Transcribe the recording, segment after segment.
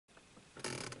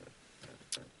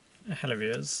Hello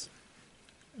viewers,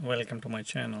 welcome to my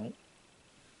channel.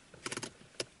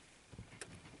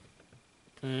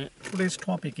 Today's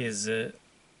topic is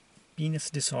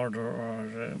penis disorder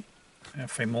or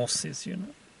phimosis,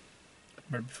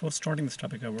 But before starting this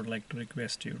topic, I would like to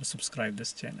request you to subscribe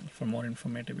this channel for more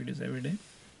informative videos every day.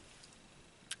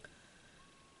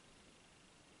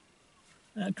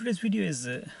 Today's video is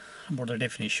about the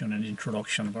definition and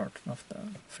introduction part of the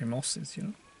phimosis,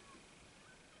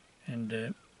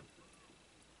 And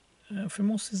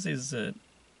phimosis is the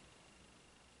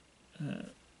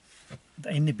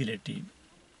inability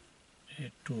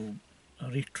to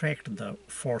retract the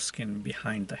foreskin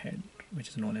behind the head, which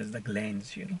is known as the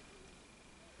glans,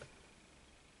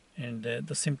 And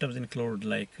the symptoms include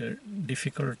like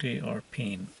difficulty or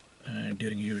pain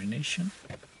during urination,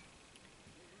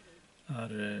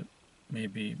 or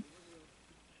maybe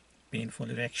painful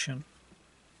erection,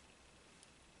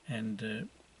 and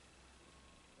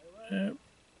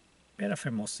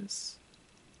paraphimosis.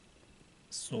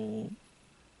 So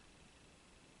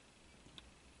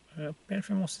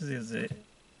paraphimosis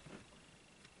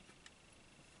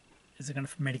is a kind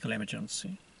of medical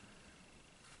emergency,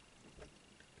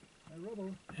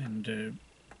 and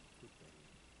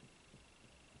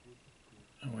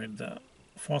where the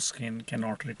foreskin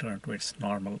cannot return to its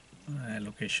normal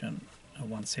location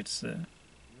once it's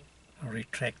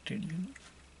retracted,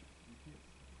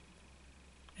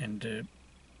 And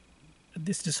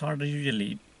this disorder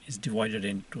usually is divided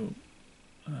into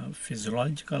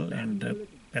physiological and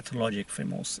pathologic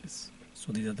phimosis.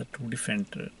 So these are the two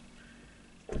different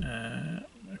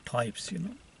types,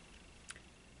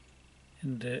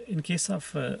 And in case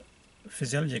of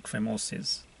physiologic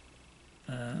phimosis,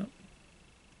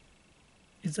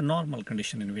 it's a normal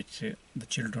condition in which the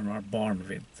children are born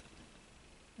with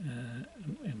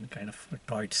in kind of a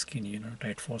tight skin,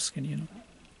 tight foreskin,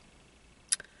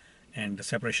 And the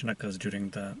separation occurs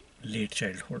during the late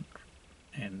childhood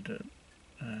and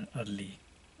early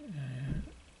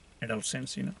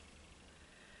adolescence,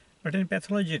 But in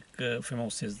pathologic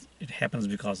phimosis, it happens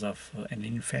because of an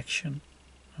infection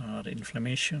or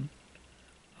inflammation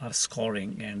or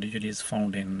scarring, and usually is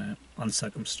found in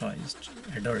uncircumcised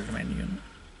adult men,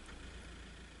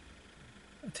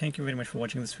 Thank you very much for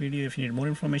watching this video. If you need more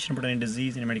information about any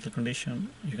disease, any medical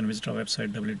condition, you can visit our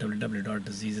website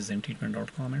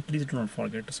www.diseasesandtreatment.com, and please do not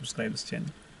forget to subscribe this channel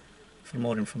for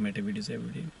more informative videos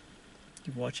every day.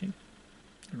 Keep watching.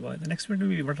 Goodbye. The next video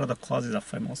will be what are the causes of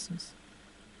phimosis.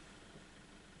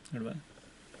 Goodbye.